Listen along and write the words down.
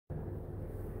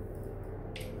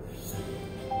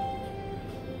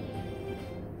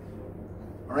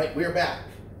Alright, we are back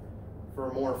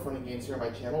for more fun and games here on my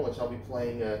channel, which I'll be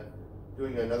playing,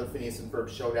 doing another Phineas and Ferb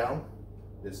Showdown.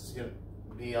 This is going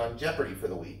to be on Jeopardy for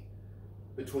the week.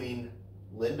 Between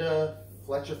Linda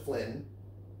Fletcher Flynn,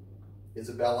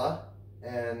 Isabella,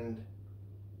 and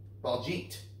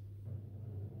Baljeet.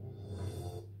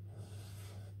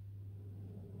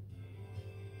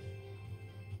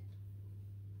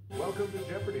 Welcome to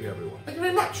Jeopardy, everyone. Thank you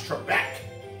very much, Trebek.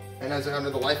 And as under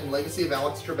the life and legacy of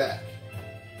Alex Trebek.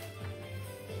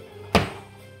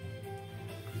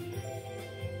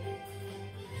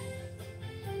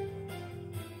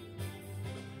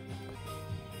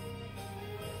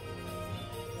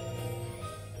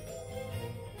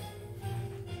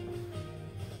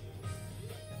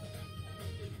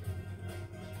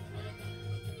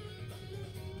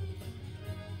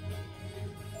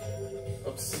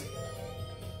 Oops.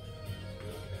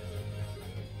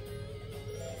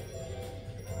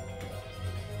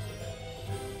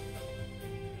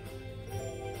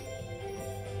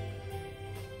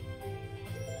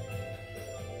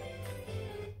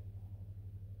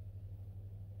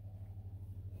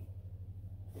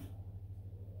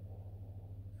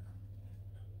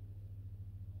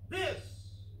 This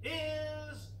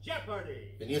is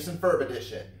Jeopardy! Phineas and Ferb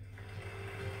edition.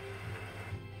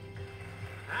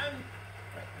 And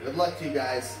Good luck to you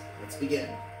guys. Let's begin.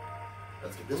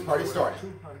 Let's get this party started.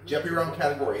 Jeopardy round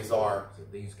categories are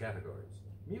these categories: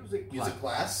 music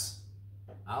class,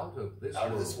 out of this out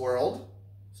world, of this world,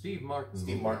 Steve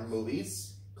Martin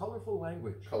movies, colorful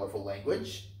language,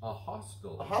 a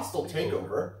hostile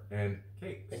takeover, and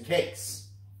cakes.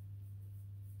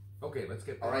 Okay, let's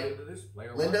get All right. into this.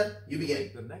 Player Linda, one, you begin.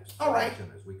 take the next All right.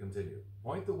 selection as we continue.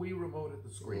 Point the Wii remote at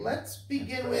the screen. Let's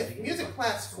begin and with press the music button.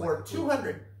 class for Select the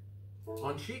 200.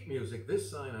 On sheet music, this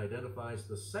sign identifies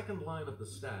the second line of the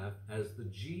staff as the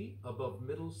G above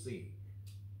middle C.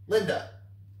 Linda,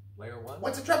 Player one,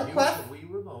 what's a treble use clef? the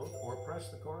Wii remote or press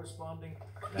the corresponding.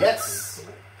 Yes.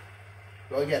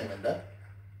 Go again, Linda.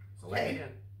 Select Okay.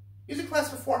 again. Music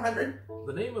class for 400.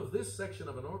 The name of this section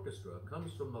of an orchestra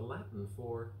comes from the Latin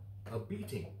for a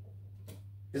beating.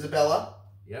 Isabella,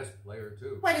 Yes, player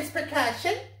two. what is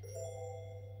percussion? Right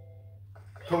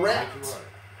Correct. you are.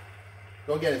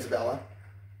 Go again, Isabella.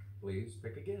 Please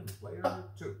pick again, player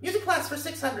two. Music class for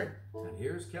 600. And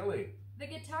here's Kelly. The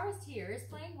guitarist here is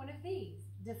playing one of these,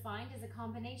 defined as a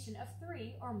combination of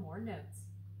 3 or more notes.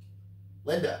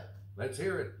 Linda, Let's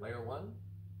hear it, player one.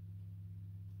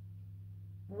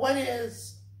 what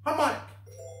is harmonic?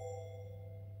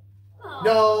 Aw.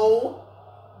 No.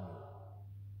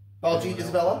 Baljeet, Anyone else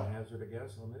Isabella. want to hazard a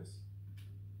guess on this?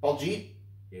 Baljeet,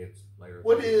 It's player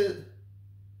what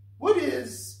three.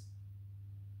 is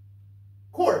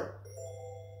chord?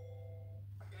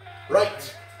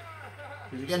 Right.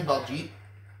 Here's again, Baljeet.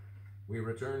 We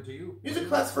return to you. Music player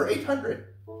class for three. 800.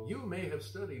 You may have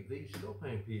studied these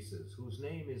Chopin pieces, whose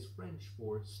name is French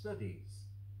for studies.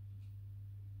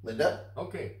 Linda,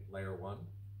 Okay, player one.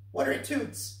 what are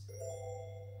etudes?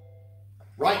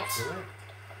 Right. Correct.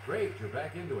 Great, you're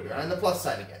back into it. You're on the plus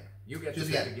side again. You get Choose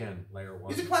to pick again. again, player one.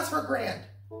 Music class for a grand.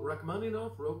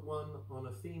 Rachmaninoff wrote one on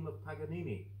a theme of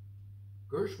Paganini.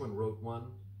 Gershwin wrote one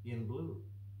in blue.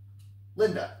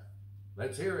 Linda,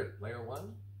 Let's hear it, player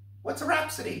one. what's a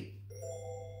rhapsody?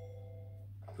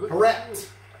 Good Correct. for you.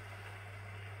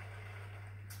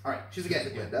 All right, choose again,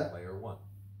 Linda. Player one.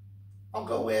 I'll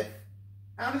go with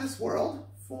Out of This World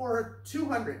for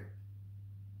 200.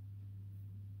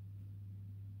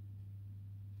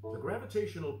 The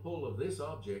gravitational pull of this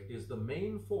object is the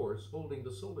main force holding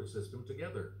the solar system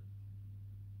together.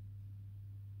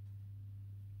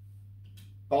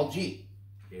 Baljeet,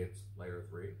 It's player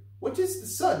three. what is the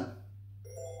sun?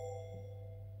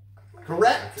 That's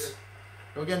Correct. it.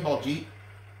 Go again, Baljeet.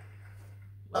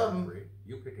 Player three.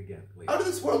 You pick again, please. Out of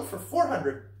This World for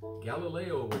 400.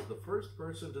 Galileo was the first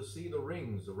person to see the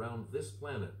rings around this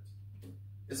planet.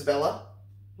 Isabella,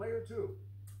 Player two.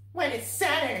 when is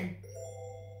Saturn?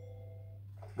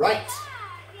 Right.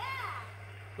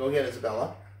 Go again,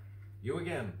 Isabella. You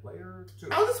again, player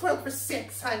two. Out of This World for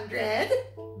 600.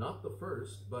 Not the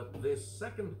first, but this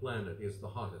second planet is the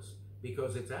hottest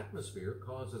because its atmosphere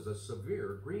causes a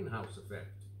severe greenhouse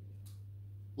effect.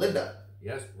 Linda,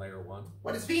 Yes, player one.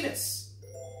 what is Venus?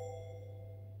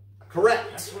 Correct.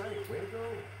 That's right. Way to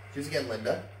go. Choose again,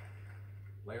 Linda.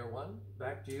 Player one,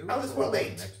 back to you. Out of This World 8.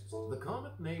 Next. The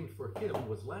comet named for him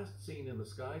was last seen in the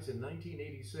skies in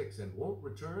 1986 and won't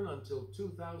return until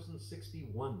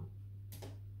 2061.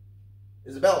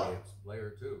 Isabella, It's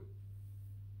player two.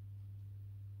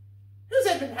 who's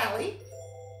Edmund Halley?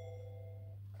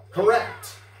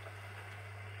 Correct.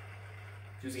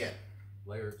 Choose again.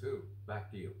 Player two,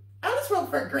 back to you. On this roll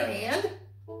for grand.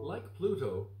 Like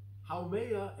Pluto,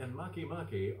 Haumea and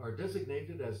Makemake are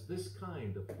designated as this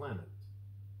kind of planet.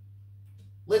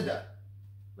 Linda.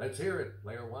 Let's hear it,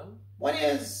 player one. What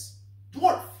is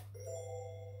dwarf?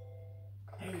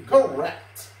 Hey,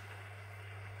 Correct.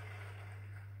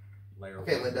 Player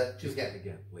Okay, one. Linda, choose again.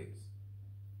 Again, please.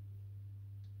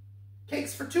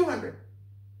 Cakes for 200.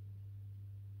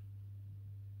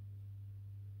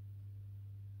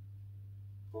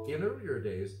 In earlier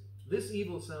days, this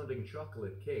evil-sounding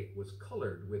chocolate cake was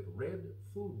colored with red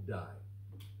food dye.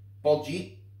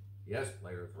 Baljeet. Yes,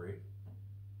 player three.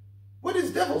 What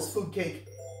is devil's food cake?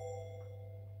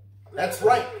 That's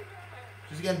right.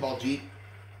 Choose again, Baljeet.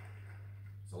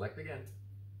 Select again.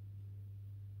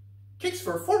 Cakes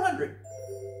for 400.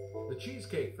 The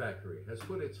Cheesecake Factory has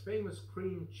put its famous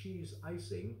cream cheese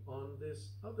icing on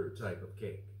this other type of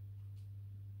cake.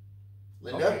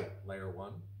 Linda. Okay, player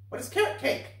one. What is carrot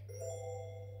cake?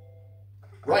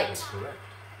 Right. That's correct.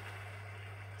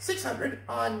 600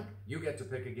 on You get to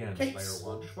pick again, Cakes.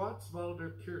 player one.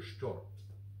 Schwarzwälder Kirschtorte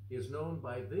is known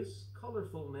by this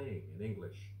colorful name in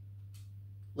English.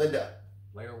 Linda.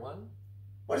 Player one.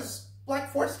 What is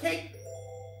black forest cake?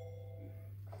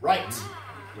 Right.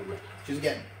 Correct. Choose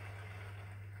again.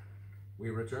 We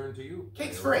return to you.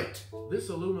 Cakes player for one. 8. This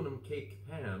aluminum cake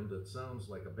pan that sounds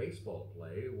like a baseball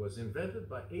play was invented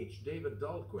by H. David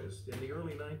Dahlquist in the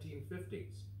early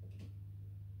 1950s.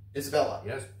 Isabella.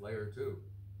 Yes, player two.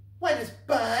 What is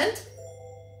bunt?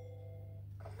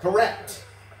 Correct.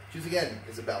 Choose again,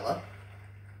 Isabella.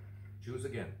 Choose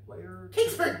again, player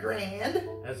Cakes two. for grand.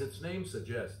 As its name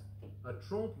suggests, a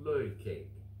trompe-l'oeil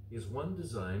cake is one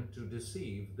designed to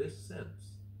deceive this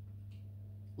sense.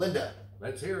 Linda.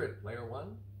 Let's hear it, player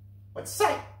one. What's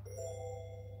sight?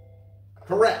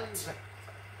 Correct.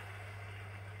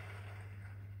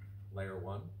 Player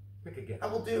one, pick again. I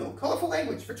will do colorful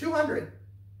language for 200.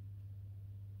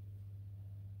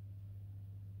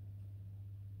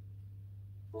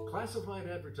 Classified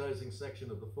advertising section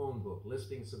of the phone book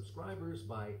listing subscribers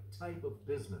by type of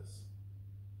business.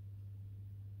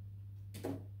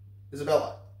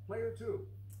 Isabella. Player two.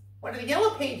 What are the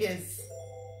yellow pages?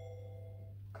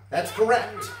 That's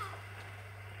correct.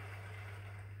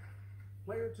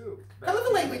 Player two.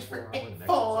 Colorful language for our next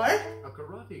 4. A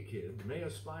karate kid may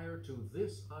aspire to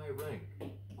this high rank,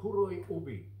 kuroi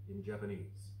obi in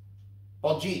Japanese.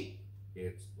 Baljeet.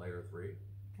 It's player three.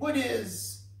 What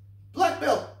is black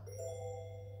belt?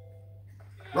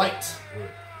 Right. Good.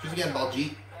 Choose again,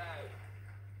 Baljeet.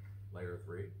 Player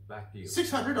three, back to you.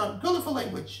 600 on colorful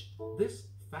language. This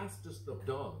fastest of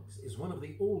dogs is one of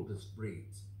the oldest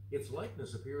breeds. Its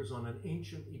likeness appears on an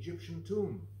ancient Egyptian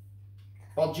tomb.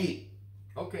 Baljeet.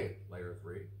 Okay, player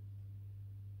three.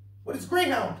 What is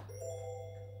greyhound?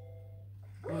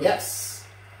 Good. Yes.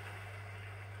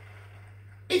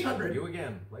 800. You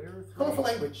again, player three. Colorful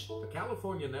language. The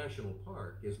California National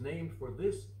Park is named for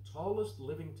this tallest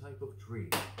living type of tree.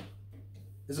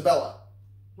 Isabella.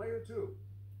 Player two.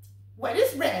 What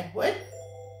is redwood?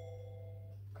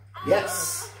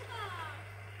 Yes.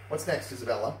 What's next,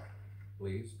 Isabella?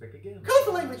 Please pick again.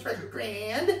 Colorful language for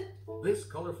grand. This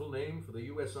colorful name for the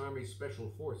U.S. Army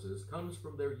Special Forces comes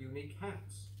from their unique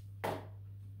hats.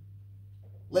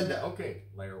 Linda. Okay,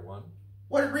 player one.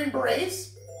 What are green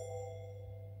berets?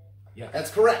 Yes.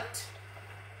 That's correct.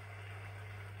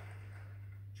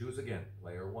 Choose again,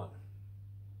 player one.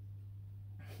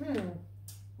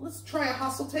 Let's try a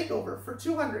hostile takeover for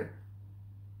 200.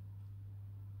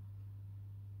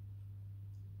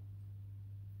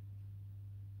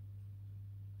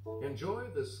 Enjoy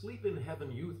the Sleep in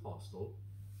Heaven Youth Hostel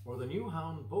or the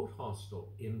Newhound Boat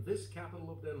Hostel in this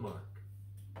capital of Denmark.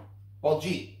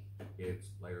 Baljeet. It's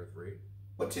player three.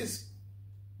 What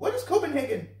is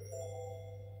Copenhagen?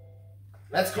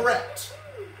 That's correct.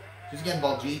 Choose again,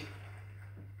 Baljeet.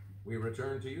 We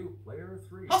return to you, player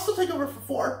three. Hostile takeover for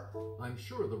 4. I'm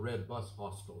sure the Red Bus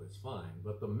Hostel is fine,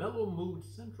 but the Mellow Mood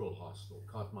Central Hostel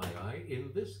caught my eye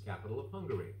in this capital of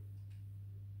Hungary.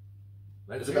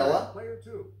 Let's hear Isabella? it, player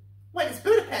two. What is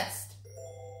Budapest?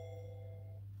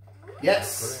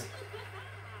 Yes. Correct.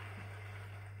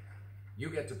 You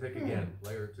get to pick again,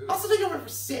 player two. Hostile takeover for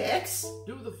 6.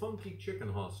 Do the Funky Chicken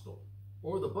Hostel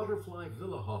or the Butterfly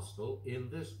Villa Hostel in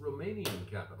this Romanian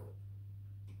capital.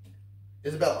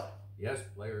 Isabella. Yes,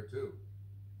 player two.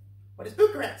 What is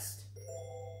Bucharest?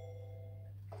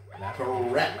 That's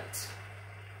Correct.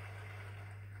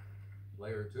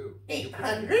 Player two.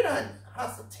 800 on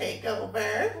hostile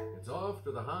takeover. It's off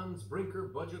to the Hans Brinker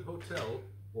Budget Hotel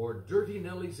or Dirty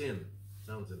Nellie's Inn.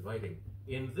 Sounds inviting.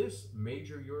 In this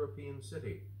major European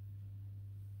city.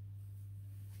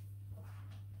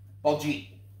 Baljeet.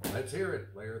 Let's hear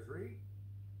it, player 3.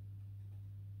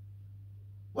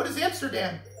 What is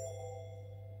Amsterdam?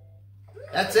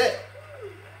 That's it.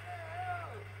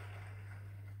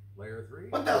 Player 3.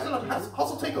 1,000 on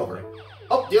Hustle Takeover.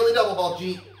 Oh, daily double,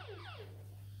 Baljeet.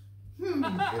 It's the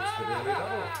daily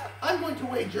double. I'm going to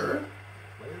wager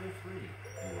Player 3. You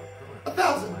are currently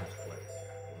 1,000. in last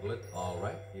place. All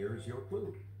right, here's your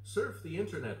clue. Surf the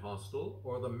Internet Hostel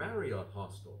or the Marriott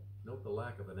Hostel. Note the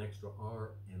lack of an extra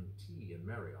R and T in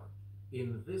Marriott.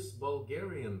 In this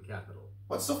Bulgarian capital.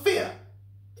 What's Sofia?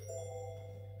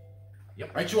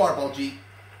 Yep. Right you are, Baljeet.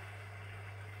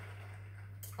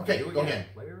 Okay, You go again.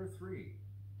 Player 3.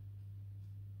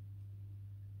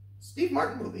 Steve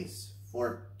Martin movies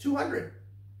for 200.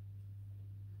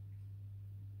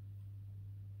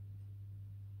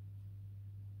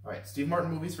 All right, Steve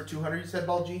Martin movies for 200, you said,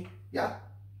 Baljeet? Yeah.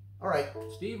 All right.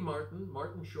 Steve Martin,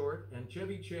 Martin Short, and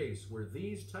Chevy Chase were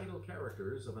these title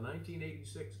characters of a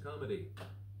 1986 comedy.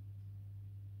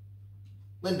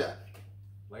 Linda.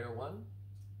 Player 1.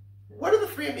 What are the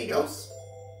Three Amigos?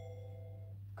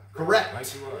 Correct.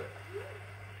 Right you are.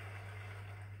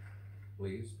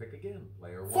 Please pick again,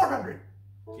 player 1. 400.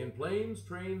 In Planes,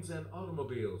 Trains, and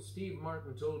Automobiles, Steve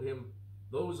Martin told him,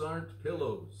 "Those aren't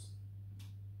pillows."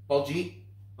 Baljeet.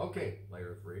 Okay,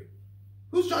 player 3.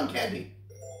 Who's John Candy?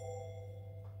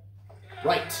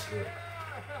 Right. Good.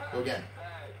 Go again.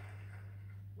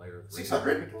 Player 3.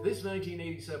 600. This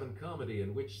 1987 comedy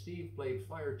in which Steve played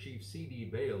Fire Chief C.D.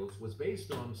 Bales was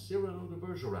based on Cyrano de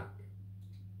Bergerac.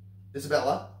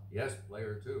 Isabella. Yes,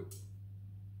 player 2.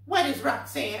 What is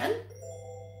Roxanne?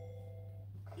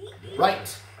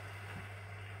 Right.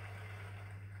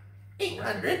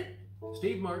 800.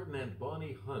 Steve Martin and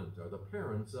Bonnie Hunt are the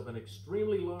parents of an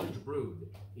extremely large brood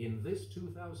in this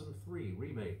 2003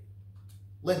 remake.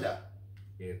 Linda.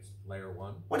 It's player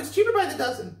 1. What is cheaper by the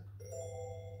dozen?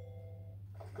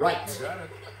 Right. You got it.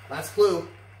 Last clue.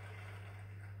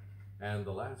 And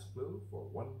the last clue for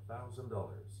 $1,000.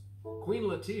 Queen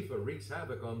Latifah wreaks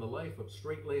havoc on the life of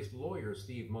straight-laced lawyer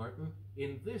Steve Martin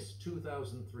in this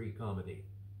 2003 comedy.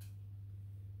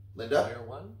 Linda. Player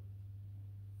 1.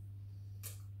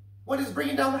 What is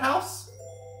Bringing Down the House?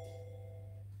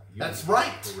 That's are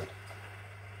right. Correct.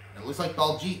 It looks like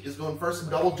Baljeet is going first in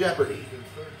Double Jeopardy. In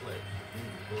third place, which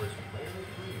means, of course, player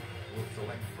 3 will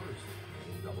select first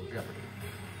in Double Jeopardy.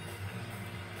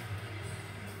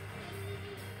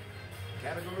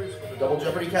 Categories for the Double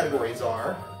Jeopardy categories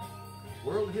are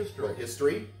World History, World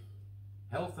History,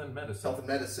 Health and Medicine, Health and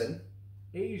Medicine,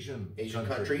 Asian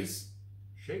Countries,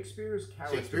 Shakespeare's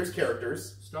Characters, Shakespeare's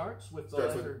Characters, starts with the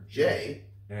starts letter with J,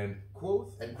 and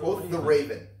Quoth the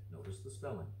Raven. Notice the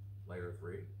spelling. Player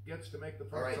 3 gets to make the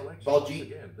first All right, selection Baljeet.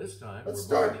 again. This time, Let's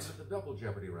we're moving start. into the Double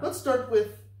Jeopardy round. Let's start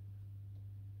with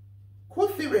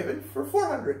Quoth the Raven for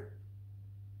 400.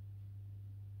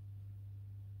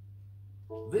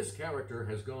 This character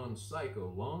has gone psycho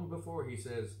long before he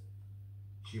says,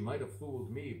 "She might have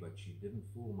fooled me, but she didn't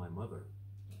fool my mother."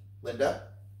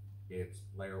 Linda. It's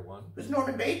player 1. Who's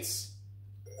Norman Bates?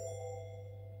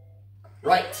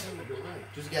 Right. Oh, you're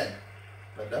right. Choose again.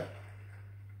 Linda.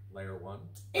 Player 1.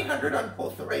 800 on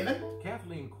Quoth the Raven.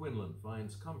 Kathleen Quinlan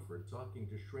finds comfort talking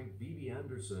to shrink Bibi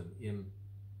Anderson in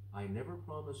I Never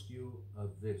Promised You a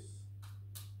This.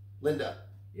 Linda.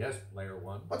 Yes, player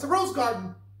 1. What's a rose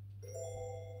garden?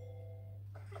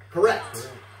 Correct.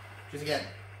 Correct. Choose again.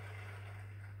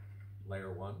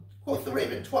 Player 1. Quoth the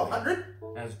Raven, 1200.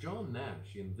 As John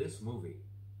Nash in this movie,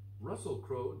 Russell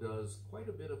Crowe does quite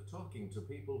a bit of talking to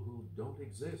people who don't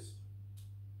exist.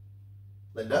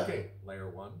 Linda. Okay, player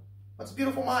 1. What's a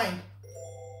beautiful mind?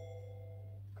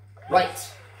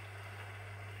 Right.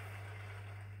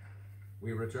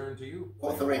 We return to you.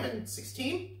 Quoth the Raven,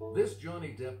 16. This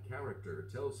Johnny Depp character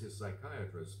tells his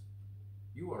psychiatrist,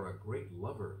 "You are a great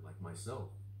lover like myself."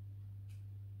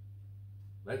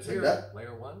 Let's hear Linda. it.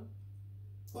 Player 1.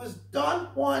 Who's Don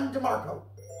Juan DeMarco?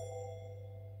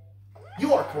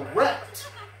 You are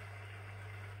correct.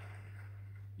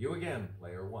 You again,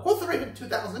 player 1. Quoth the Raven,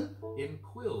 2000. In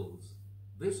Quills,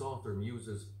 this author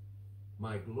muses,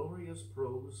 "My glorious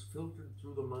prose filtered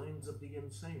through the minds of the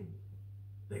insane.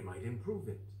 They might improve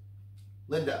it."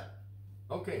 Linda.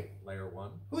 Okay, player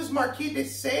 1. Who's Marquis de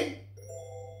Sade?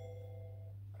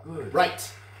 Good.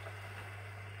 Right.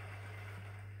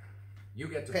 You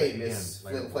get to Okay, pick again, Miss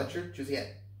player Flynn 1. Fletcher, choose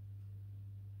again.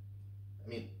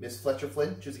 Miss Fletcher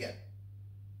Flynn, choose again.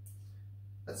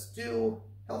 Let's do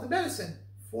Health and Medicine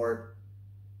for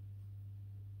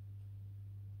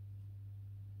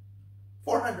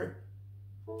 400.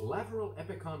 Lateral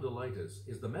epicondylitis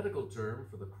is the medical term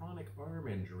for the chronic arm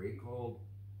injury called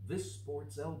this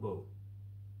sport's elbow.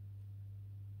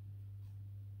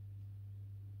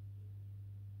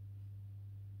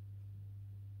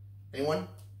 Anyone?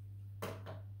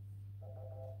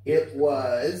 It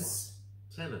was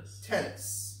Tennis.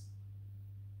 tennis.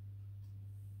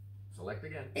 Select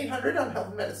again. 800 on health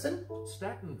and medicine.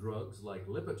 Statin drugs like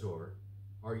Lipitor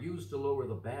are used to lower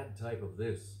the bad type of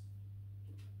this.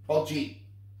 Baljeet.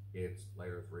 It's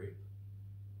player 3.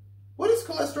 What is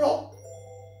cholesterol?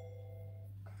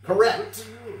 Correct. Good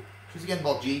for you. Choose again,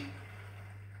 Baljeet.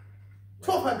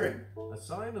 1200. A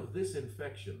sign of this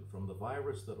infection from the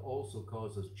virus that also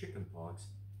causes chickenpox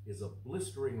is a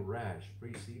blistering rash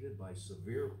preceded by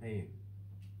severe pain.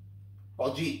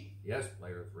 Baljeet. Yes,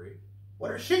 player 3.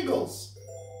 What are shingles?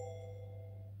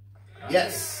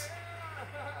 Yes.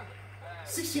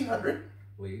 1600.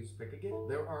 Please pick again.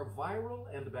 There are viral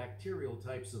and bacterial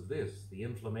types of this, the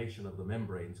inflammation of the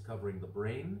membranes covering the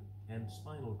brain and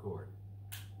spinal cord.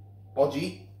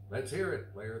 Baljeet. Let's hear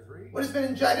it, player 3. What is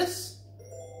meningitis?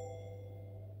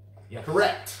 Yes.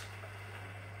 Correct.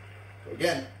 So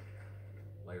again.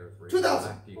 Player 3. 2000.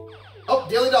 Back to you. Oh,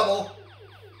 daily double.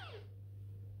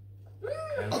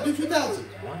 And I'll do 2000.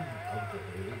 one of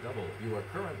the daily double. You are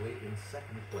currently in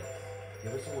second place.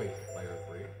 Give us a wait, player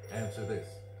 3. Answer this.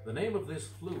 The name of this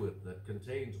fluid that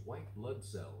contains white blood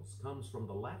cells comes from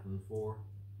the Latin for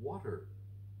water.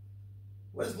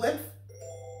 What is lymph?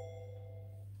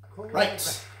 Correct.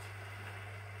 Right.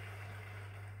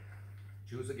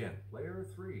 Choose again, player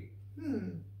 3.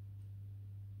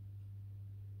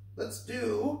 Let's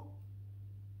do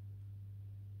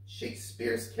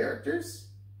Shakespeare's characters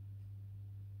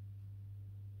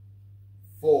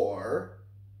for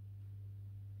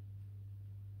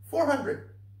 400.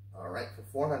 All right, for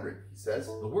 400, he says.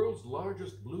 The world's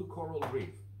largest blue coral reef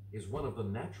is one of the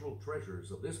natural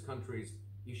treasures of this country's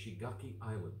Ishigaki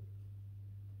Island.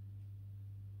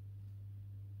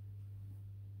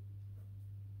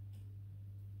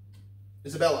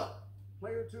 Isabella.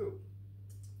 Player 2.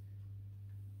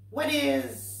 What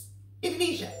is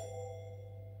Indonesia?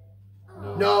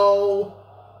 No. No.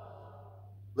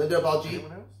 Linda. Baljeet.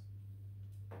 Anyone else?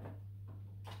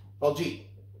 Baljeet.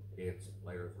 It's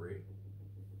player 3.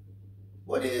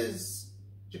 What is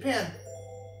Japan?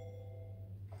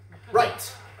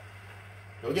 Right.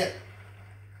 Go again.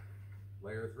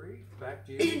 Player 3, back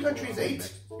to you. Asian countries, 8.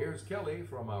 Next, here's Kelly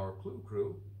from our Clue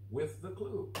Crew with the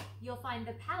clue. You'll find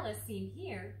the palace seen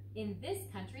here in this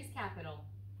country's capital.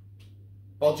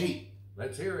 Baljeet.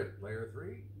 Let's hear it, player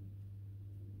 3.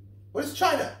 What is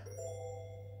China?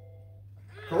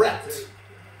 Correct. That's it.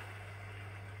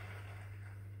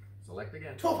 Select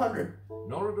again. 1200.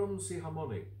 Norodom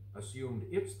Sihamoni assumed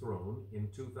its throne in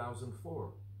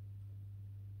 2004.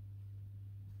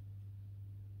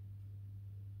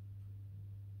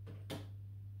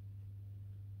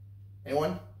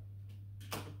 Anyone?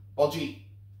 Baljeet.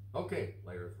 Okay,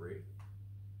 player 3.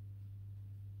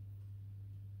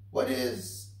 What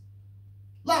is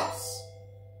Laos?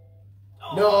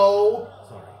 No.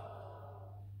 Sorry.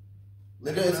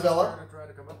 Linda. Anyone else Isabella. care to try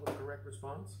to come up with a correct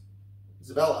response?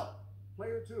 Isabella.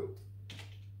 Player 2.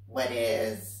 What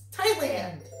is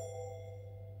Thailand?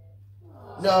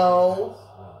 No.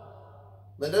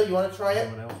 Linda, you want to try it?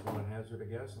 Anyone else want to hazard a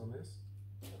guess on this?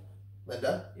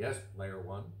 Linda. Yes, player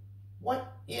 1.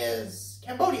 What is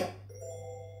Cambodia?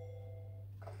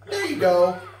 There you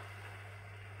go.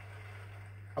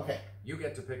 Okay. You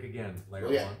get to pick again, player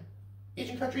Oh, yeah. 1.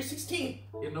 Asian country 16.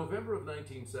 In November of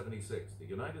 1976, the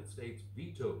United States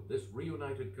vetoed this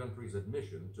reunited country's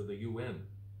admission to the UN.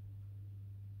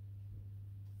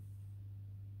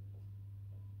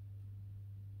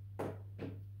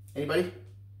 Anybody?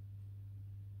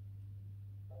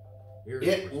 Here's It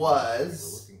the response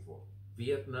was we're looking for.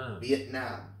 Vietnam.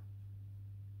 Vietnam.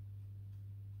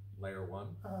 Player 1,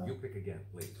 you pick again,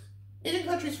 please. Asian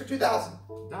countries for 2000.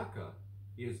 Dhaka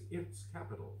is its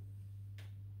capital.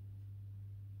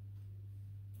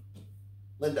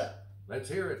 Linda. Let's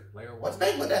hear it, player 1. What's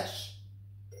Bangladesh?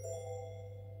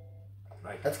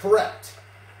 Right. That's correct.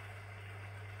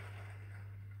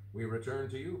 We return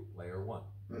to you, player 1.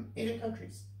 Asian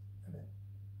countries.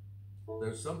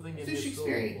 There's something in Do his soul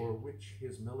Shakespeare. for which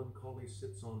his melancholy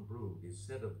sits on brood is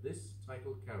said of this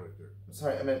title character. I'm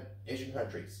sorry, I meant Asian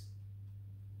countries.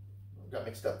 Got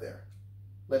mixed up there.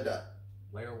 Linda.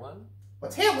 Player 1?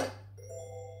 What's Hamlet?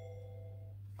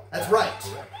 That's right.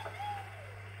 Correct.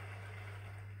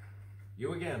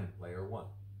 You again, player 1.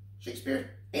 Shakespeare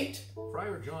 8.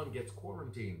 Friar John gets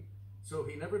quarantined, so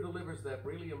he never delivers that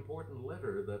really important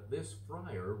letter that this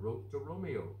friar wrote to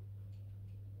Romeo.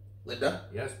 Linda.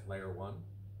 Yes, player 1.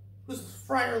 Who's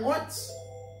Friar Lawrence?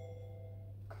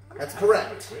 That's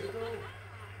correct. Way to go.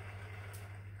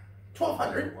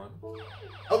 1200. Player 1.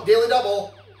 Oh, daily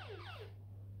double.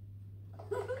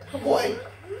 Oh boy.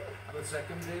 The the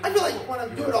second day. I feel like when I'm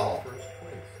You doing it are in all. first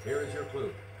place. Here is your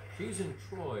clue. She's in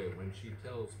Troy when she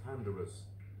tells Pandarus,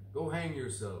 "Go hang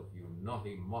yourself, you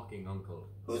naughty mocking uncle."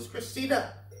 Who's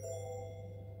Christina?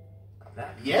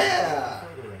 That Yeah!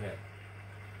 further ahead.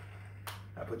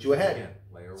 I put you ahead. Again,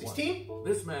 player 16? 1.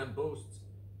 This man boasts,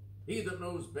 "He that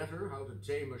knows better how to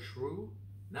tame a shrew,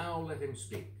 now let him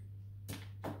speak."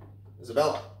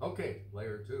 Isabella. Okay,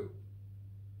 player 2.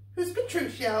 Who's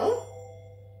Petruchio?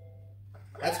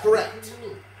 That's correct.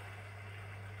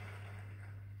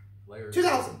 Player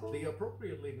 2000. The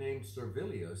appropriately named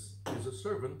Servilius is a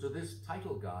servant to this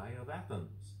title guy of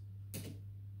Athens.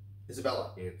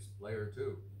 Isabella. It's player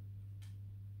 2.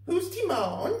 Who's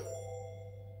Timon?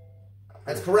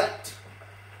 That's correct.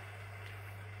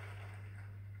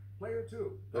 Player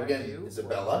 2. Go Back again, to you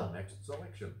Isabella. for the next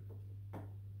selection.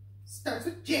 Starts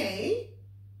with J.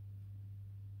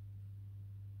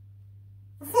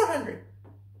 For 400.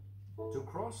 To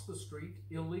cross the street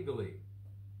illegally.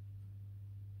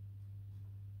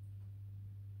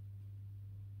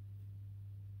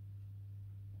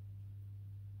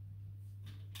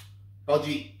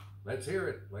 Baljeet. Let's hear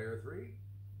it, player 3.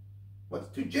 What's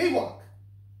to jaywalk?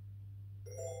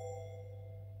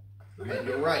 And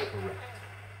you're right. Correct.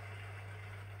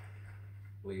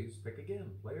 Please pick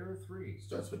again, player 3.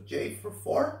 Starts with J for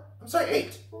 4. I'm sorry,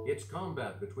 8. It's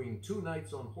combat between two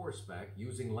knights on horseback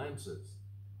using lances.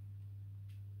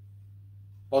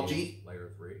 Baljeet.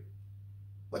 Player 3.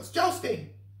 What's jousting?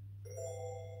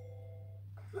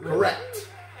 Correct.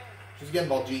 Choose again,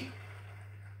 Baljeet.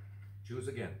 Choose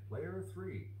again, player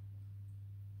 3.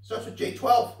 Starts with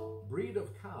J12. Breed of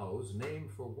cows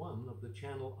named for one of the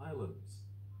Channel Islands.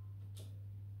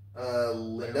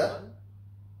 Linda.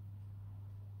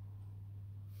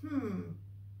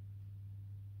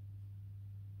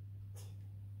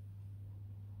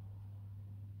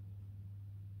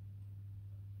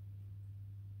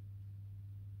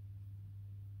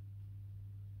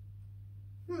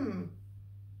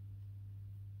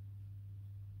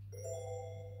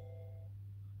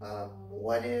 Player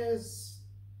What is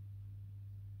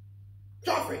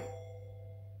Joffrey?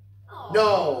 Oh.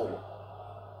 No.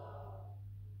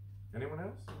 Anyone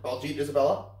else? Baljeet,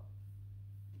 Isabella.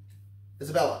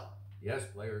 Isabella. Yes,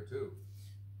 player 2.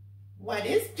 What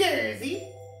is Jersey?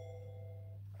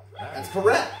 That's That's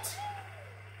correct.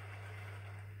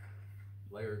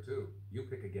 player 2. You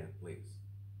pick again, please.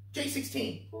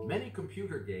 J16. Many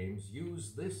computer games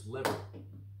use this lever.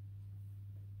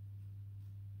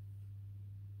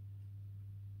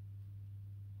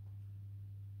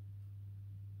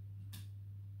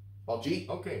 Baljeet.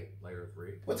 Okay, player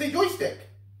 3. What's a joystick?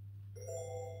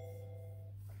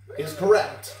 It is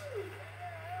correct.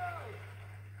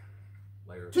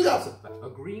 Player 2000. A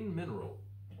green mineral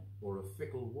or a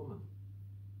fickle woman.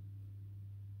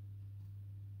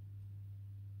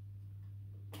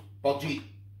 Baljeet.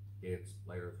 It's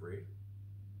player 3.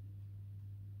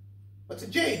 What's a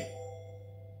J?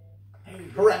 Hey,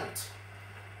 Correct.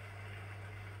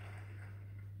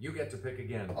 You get to pick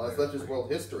again. All that's player left is 3.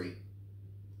 world history.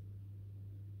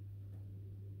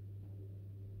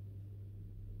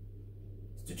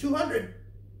 It's to 200.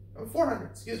 400,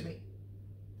 excuse me.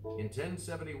 In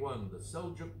 1071, the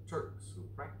Seljuk Turks, who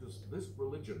practiced this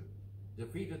religion,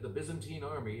 defeated the Byzantine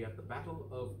army at the Battle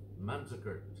of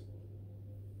Manzikert.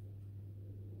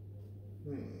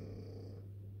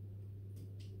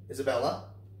 Isabella.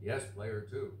 Yes, player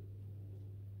 2.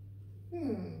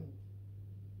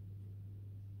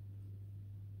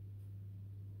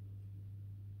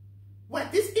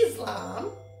 What is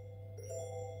Islam?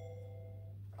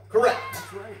 Correct.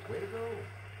 That's right, way to go.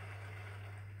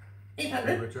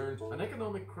 800. Returned. An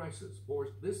economic crisis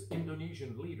forced this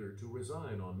Indonesian leader to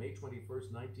resign on May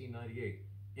 21st, 1998,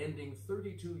 ending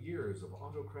 32 years of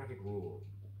autocratic rule.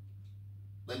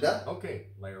 Linda. Okay,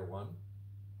 player 1.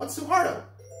 What's Suharto?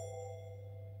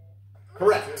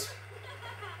 Correct.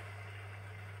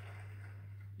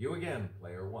 You again,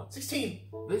 player 1. 16.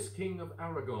 This king of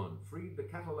Aragon freed the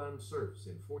Catalan serfs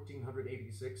in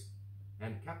 1486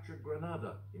 and captured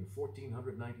Granada in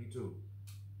 1492.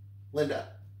 Linda.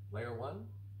 Player 1.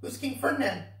 Who's King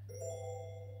Ferdinand?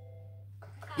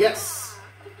 Yes.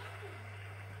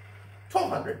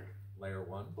 1200. Player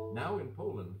 1. Now in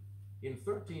Poland, in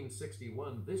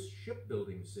 1361, this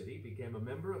shipbuilding city became a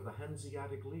member of the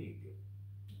Hanseatic League.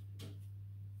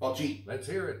 Baljeet. Let's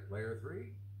hear it, player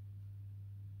 3.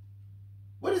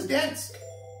 What is Dansk?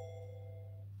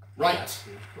 Right. That is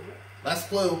correct. Last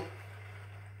clue.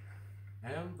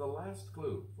 And the last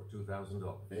clue for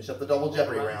 $2,000. Finish up the double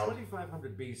Jeopardy Around round.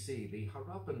 2500 BC, the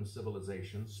Harappan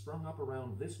civilization sprung up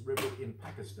around this river in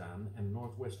Pakistan and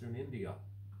northwestern India.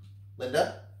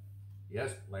 Linda.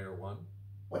 Yes, player one.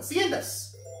 What's the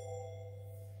Indus?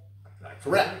 That's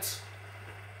Correct.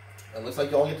 It looks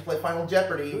like you all get to play Final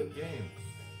Jeopardy. Good game.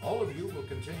 All of you will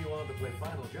continue on to play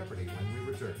Final Jeopardy when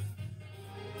we return.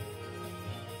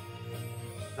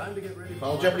 Time to get ready.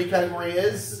 Final Jeopardy category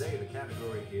is... Today the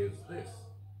category is this.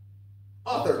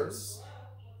 Authors.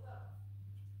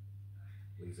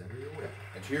 Please enter your bet.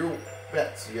 Enter your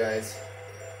bets, you guys.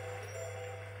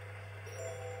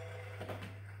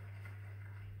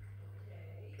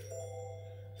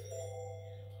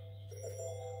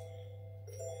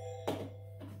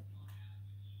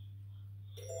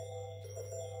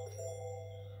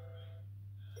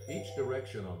 Each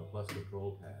direction on the plus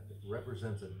control pad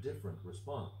represents a different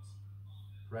response.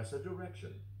 Press a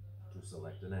direction to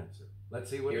select an answer. Let's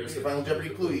see what Here's it the is. Final Jeopardy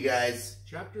clue, you guys.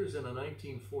 Chapters in a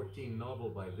 1914 novel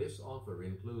by this author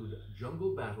include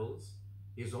Jungle Battles,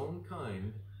 His Own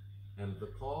Kind, and The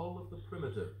Call of the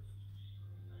Primitive.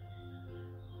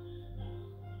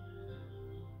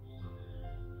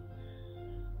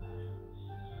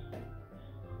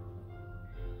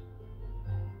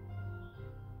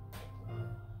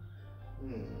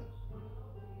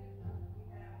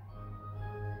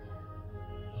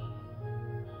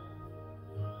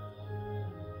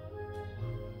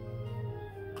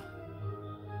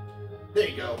 There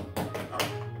you go.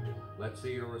 Let's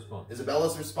see your response.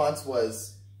 Isabella's response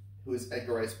was, who is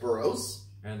Edgar Rice Burroughs?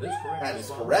 And this correct That is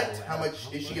response correct. will How add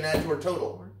much is she going to add to her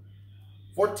total?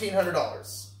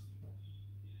 $1,400.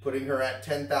 Putting her at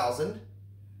 $10,000.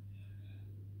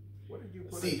 What did you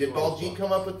put? See, into did your Baljeet response?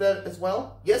 come up with that as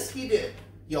well? Yes, he did.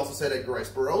 He also said Edgar Rice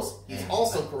Burroughs. He's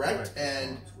also That correct,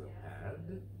 and response will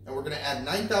add. we're going to add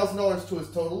 $9,000 to his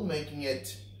total, making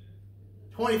it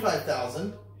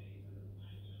 $25,000.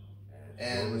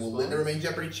 And will Linda remain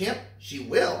Jeopardy champ? She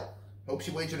will. Hope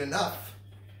she wagered enough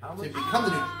How to much? become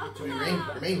the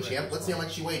new remain champ. Let's see how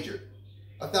much she wagered.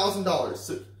 $1,000.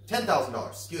 So $10,000.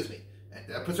 Excuse me. And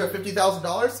that puts her at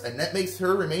 $50,000, and that makes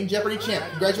her remain Jeopardy champ.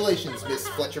 Congratulations, Miss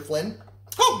Fletcher Flynn.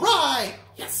 All right.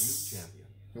 You Yes. champion.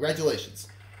 Congratulations.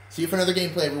 See you for another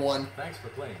gameplay, everyone. Thanks for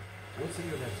playing. We'll see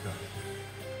you next time.